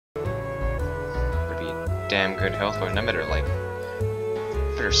damn good health point. I better like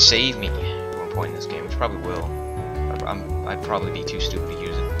save me at one point in this game, which probably will. I'd probably be too stupid to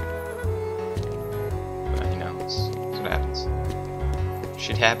use it. But you know, that's what happens.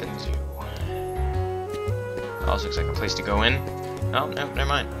 Shit happens, you. Also looks like a place to go in. Oh, no, never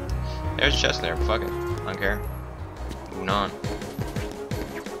mind. There's a chest there, but fuck it. I don't care. Moving on.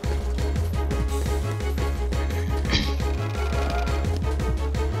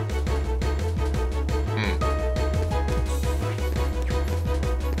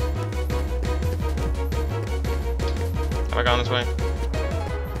 Have I gone this way?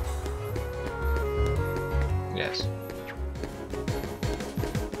 Yes.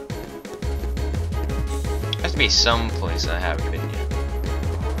 Has to be some place I haven't been yet.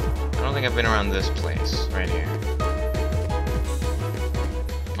 I don't think I've been around this place right here.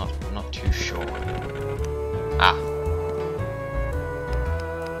 Not too sure. Ah.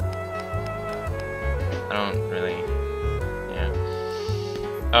 I don't really. Yeah.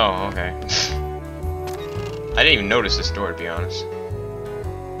 Oh, okay. I didn't even notice this door, to be honest.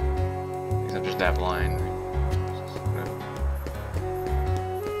 Because I'm just that blind.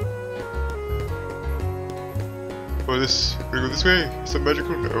 Oh, this. We're gonna go this way? Is that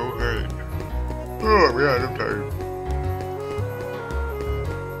magical? No, alright. Oh, yeah, I'm tired.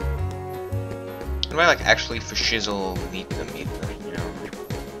 Do I like actually for shizzle meet them, you know?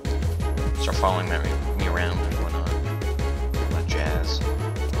 Start following me around and whatnot. All that jazz.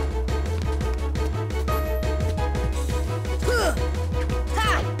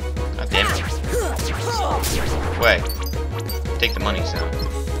 God damn it. Wait. Take the money, so.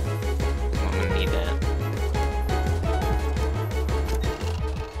 I'm gonna need that.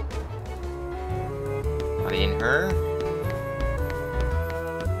 Are they in her?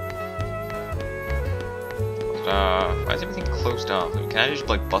 Why is everything closed off? Can I just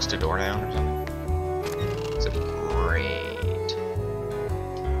like bust a door down or something? That's great.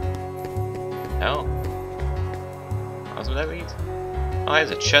 Hell. That's what that means? Oh,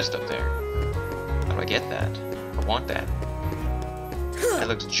 there's a chest up there. How do I get that? I want that. That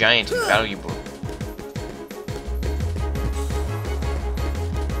looks giant and valuable.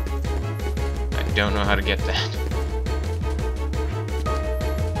 I don't know how to get that.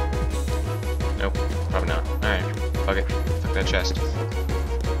 Nope, probably not. Alright, fuck it. Fuck that chest.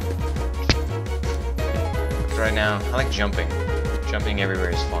 But right now, I like jumping. Jumping everywhere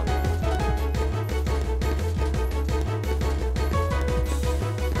is fun.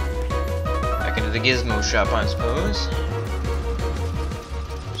 Back into the gizmo shop, I suppose.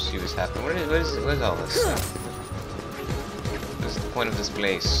 See what's happening. What is all this stuff? What is the point of this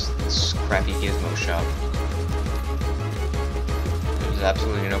place? This crappy gizmo shop. There's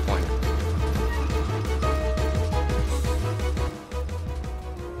absolutely no point.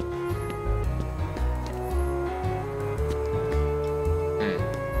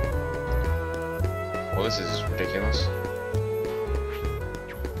 Well, this is ridiculous.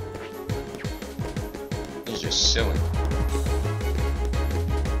 This is just silly.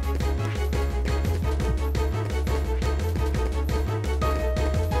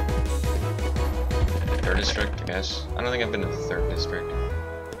 Third district, I guess. I don't think I've been to the third district.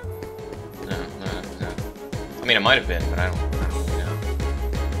 No. I mean, I might have been, but I don't really know.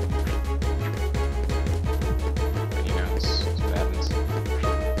 But you know, it's what happens.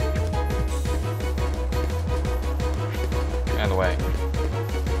 Out of the way.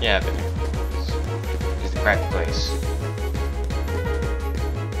 Yeah, I've been here. This is the crappy place.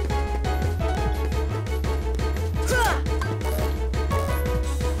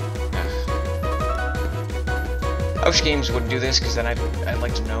 I wish games would do this, because then I'd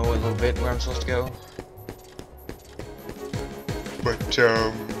like to know a little bit where I'm supposed to go. But,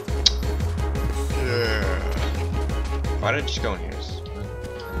 yeah. Why did I just go in here?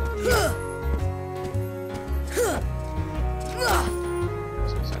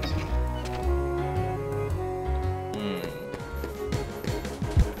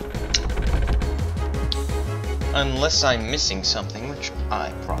 Unless I'm missing something, which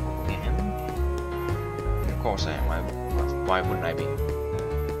I probably am. Of course I am. Why wouldn't I be?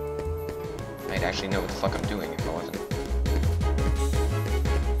 I'd actually know what the fuck I'm doing if I wasn't.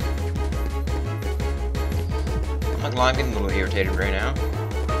 I'm not gonna getting a little irritated right now.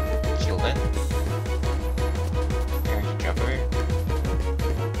 Chill it. Here, I should jump over here.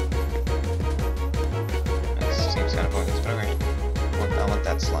 That seems kind of pointless, but okay. I'll let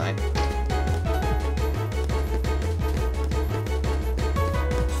that slide.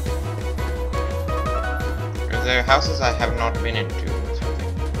 There are houses I have not been into or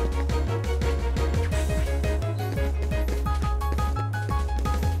something.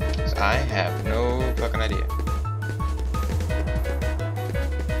 So I have no fucking idea.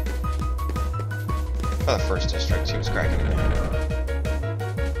 For the first district, he was cracking it down.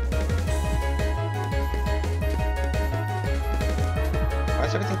 Why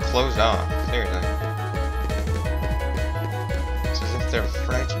is everything closed off? Seriously. It's as if they're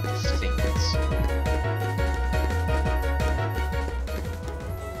fragile things.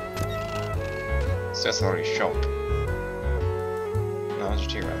 So that's already shop. No, it's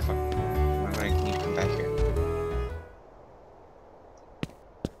just here, right? Why would I need to come back here?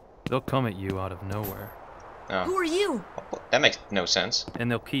 They'll come at you out of nowhere. Oh. Who are you? That makes no sense.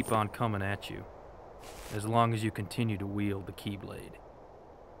 And they'll keep on coming at you. As long as you continue to wield the Keyblade.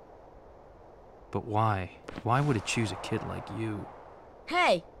 But why? Why would it choose a kid like you?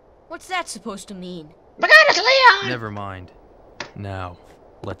 Hey, what's that supposed to mean? My God, it's Leon! Never mind. Now,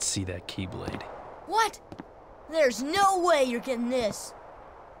 let's see that Keyblade. What? There's no way you're getting this.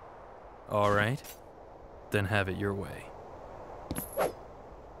 Alright. Then have it your way.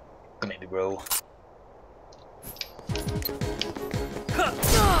 Come at me, bro.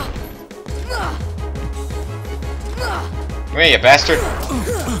 Come here, you bastard!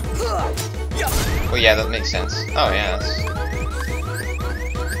 Well, yeah, that makes sense. Oh, yeah, that's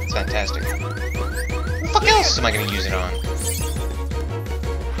fantastic. What the fuck else am I gonna use it on?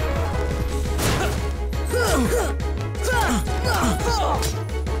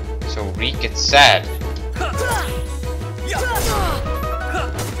 So Reek gets sad. Yeah,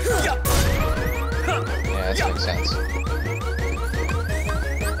 that makes sense.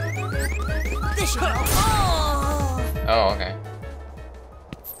 Oh, okay.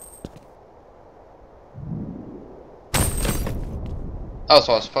 Oh,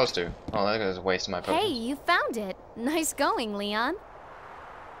 so I was supposed to. Oh, that was a waste of my Pokemon. Hey, you found it. Nice going, Leon.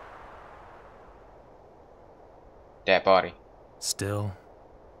 That body. Still,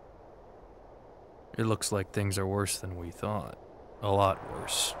 it looks like things are worse than we thought. A lot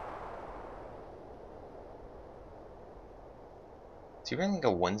worse. Is he wearing like a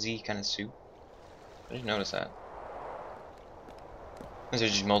onesie kind of suit? I didn't notice that.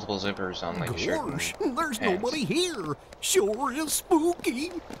 There's just multiple zippers on like the shirt. Gosh, there's nobody here. Sure is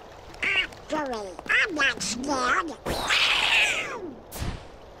spooky. Actually, I'm not scared.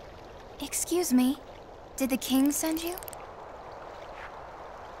 Excuse me. Did the king send you?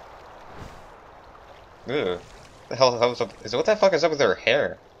 Ugh. The hell is up? What the fuck is up with her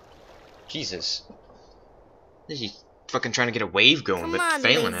hair? Jesus. Is she fucking trying to get a wave going, Come but on,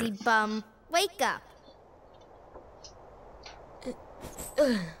 failing lazy it? bum. Wake up.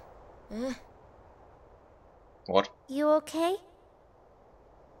 What? You okay?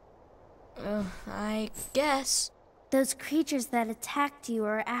 I guess. Those creatures that attacked you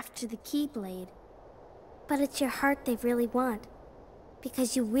are after the Keyblade. But it's your heart they really want.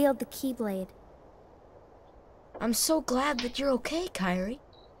 Because you wield the Keyblade. I'm so glad that you're okay, Kairi.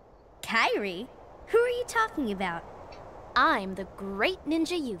 Kairi? Who are you talking about? I'm the great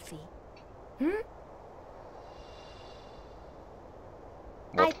ninja Yuffie.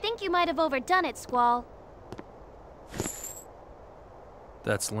 What? I think you might have overdone it, Squall.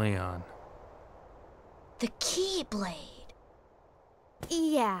 That's Leon. The Keyblade.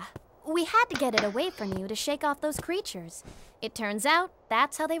 Yeah, we had to get it away from you to shake off those creatures. It turns out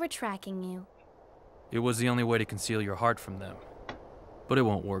that's how they were tracking you. It was the only way to conceal your heart from them. But it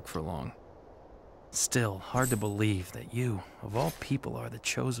won't work for long. Still, hard to believe that you, of all people, are the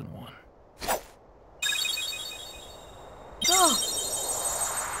chosen one. Oh,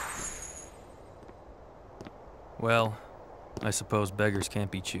 Well, I suppose beggars can't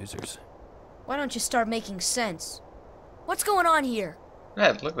be choosers. why don't you start making sense? What's going on here? Yeah,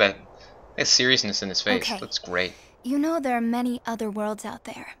 look at that. That seriousness in his face. Okay. Looks great. You know there are many other worlds out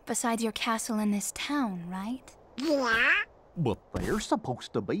there, besides your castle in this town, right? Yeah? But they're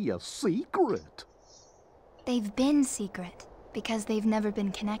supposed to be a secret. They've been secret, because they've never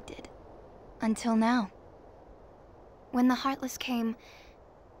been connected. Until now. When the Heartless came,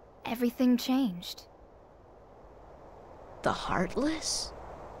 everything changed. The Heartless?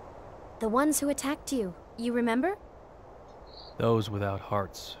 The ones who attacked you, you remember? Those without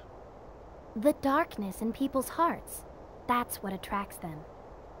hearts. The darkness in people's hearts. That's what attracts them.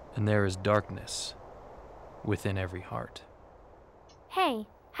 And there is darkness within every heart. Hey,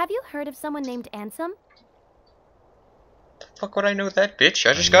 have you heard of someone named Ansem? Fuck would I know that bitch?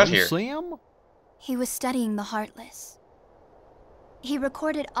 I just got here. Sam? He was studying the Heartless. He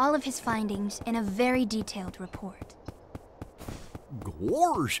recorded all of his findings in a very detailed report.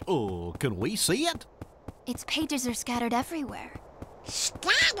 Gosh, can we see it? Its pages are scattered everywhere.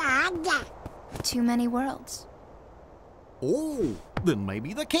 Scattered. Too many worlds. Oh, then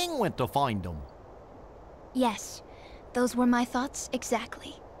maybe the king went to find them. Yes, those were my thoughts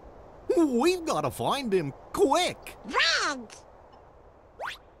exactly. We've got to find him quick. Red!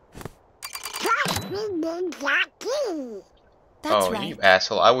 First we need the key. That's oh, right. you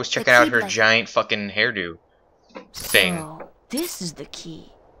asshole. I was checking out her Keyblade. giant fucking hairdo thing. So, this is the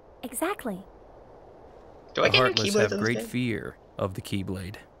key. Exactly. Do I The get your Heartless Keyblade have on this great game? fear of the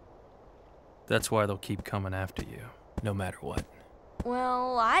Keyblade. That's why they'll keep coming after you, no matter what.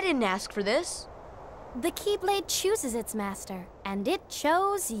 Well, I didn't ask for this. The Keyblade chooses its master, and it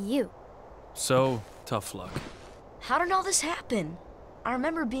chose you. So, tough luck. How did all this happen? I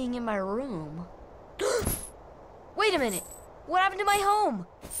remember being in my room. Wait a minute. What happened to my home?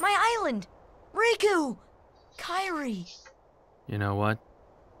 My island? Riku! Kairi! You know what?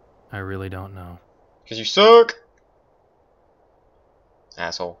 I really don't know. Because you suck!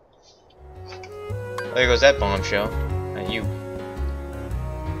 Asshole. There goes that bombshell. Not you.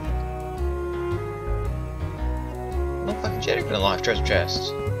 No fucking shit, I can unlock treasure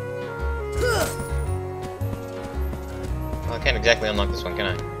chests. Well, I can't exactly unlock this one, can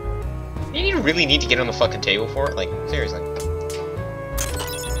I? You really need to get on the fucking table for it? Like, seriously.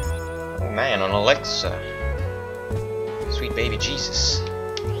 Oh man, on Alexa. Sweet baby Jesus.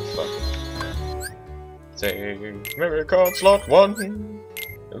 Fuck. Say, memory card slot 1.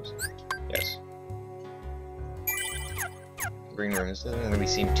 Oops. Yes. Green room. This doesn't really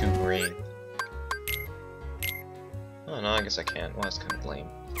seem too green. Oh no, I guess I can't. Well, that's kind of lame.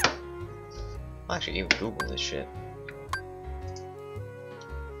 I'll actually even Google this shit.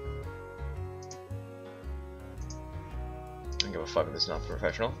 I don't give a fuck if this is not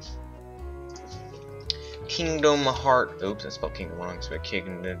professional. Kingdom Heart. Oops, I spelled Kingdom wrong. It's about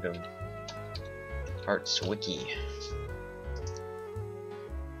Kingdom Hearts Wiki.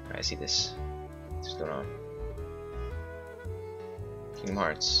 Alright, I see this. What's going on? Kingdom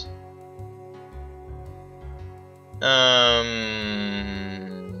Hearts.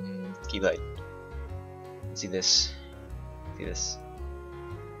 Keyblade. Let's see this. See this.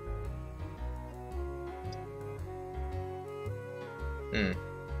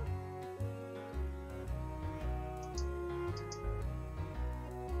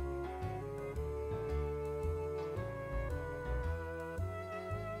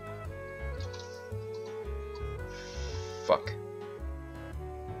 Fuck.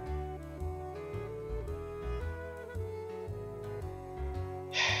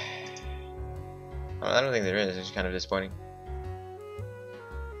 Oh, I don't think there is. It's kind of disappointing.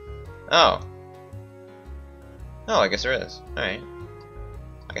 Oh. Oh, I guess there is. Alright.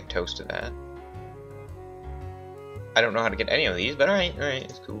 I can toast to that. I don't know how to get any of these, but alright, alright.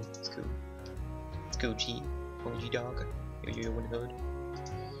 It's cool. It's cool. It's cool, G. OG dog. You win good.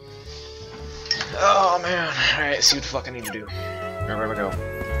 Oh man. Alright, let's see what the fuck I need to do. Where we go?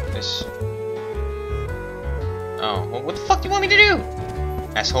 This. Oh, well, what the fuck do you want me to do?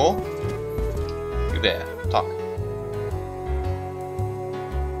 Asshole? You there. Talk.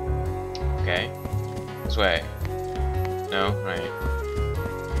 Okay. This way. No? Right.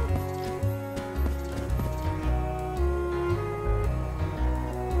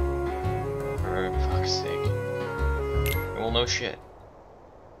 For fuck's sake. Well, no shit.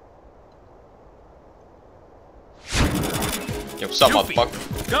 Yo, what's up, Yuffie,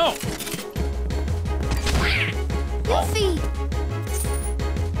 motherfucker? Go! Yuffie!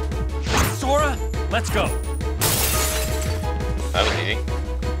 Sora, let's go. That was easy.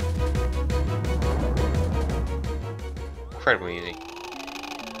 Incredibly easy.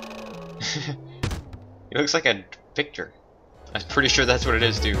 It looks like a picture. I'm pretty sure that's what it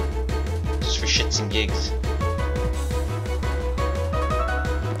is, too. Just for shits and gigs.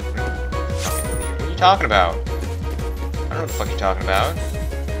 What are you talking about? I don't know what the fuck you're talking about.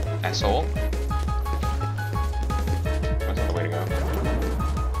 Asshole. That's not the way to go.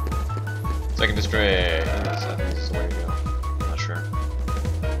 Second destroy. I think this is the way to go. I'm not sure.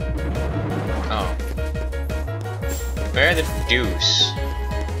 Oh. Where the deuce?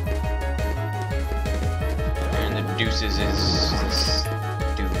 Where in the deuces is this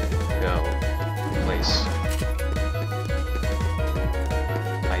dude go place?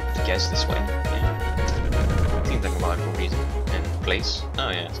 I guess this way. Yeah. Seems like a logical reason and place. Oh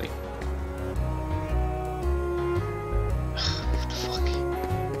yeah, it's like. What the fuck?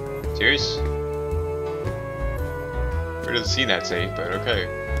 Serious? Where does see that say? But okay.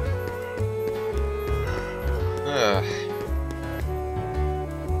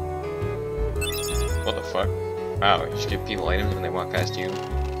 What the fuck? Wow, you just give people items when they walk past you. Do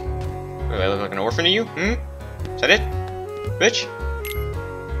I look like an orphan to you? Hmm? Is that it? Bitch?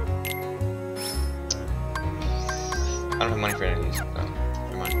 don't have money for any of these. Oh,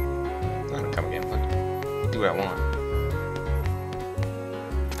 never mind. I'm not gonna come again, but do what I want.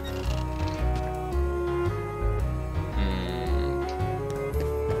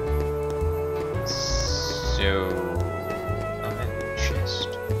 So, I'm in the chest.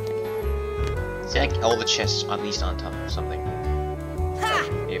 Is that like all the chests at least on top of something?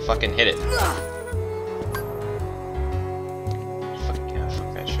 You fucking hit it. Fuck, yeah,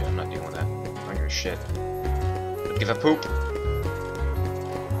 fuck that shit. I'm not dealing with that. I don't give a shit. Don't give a poop.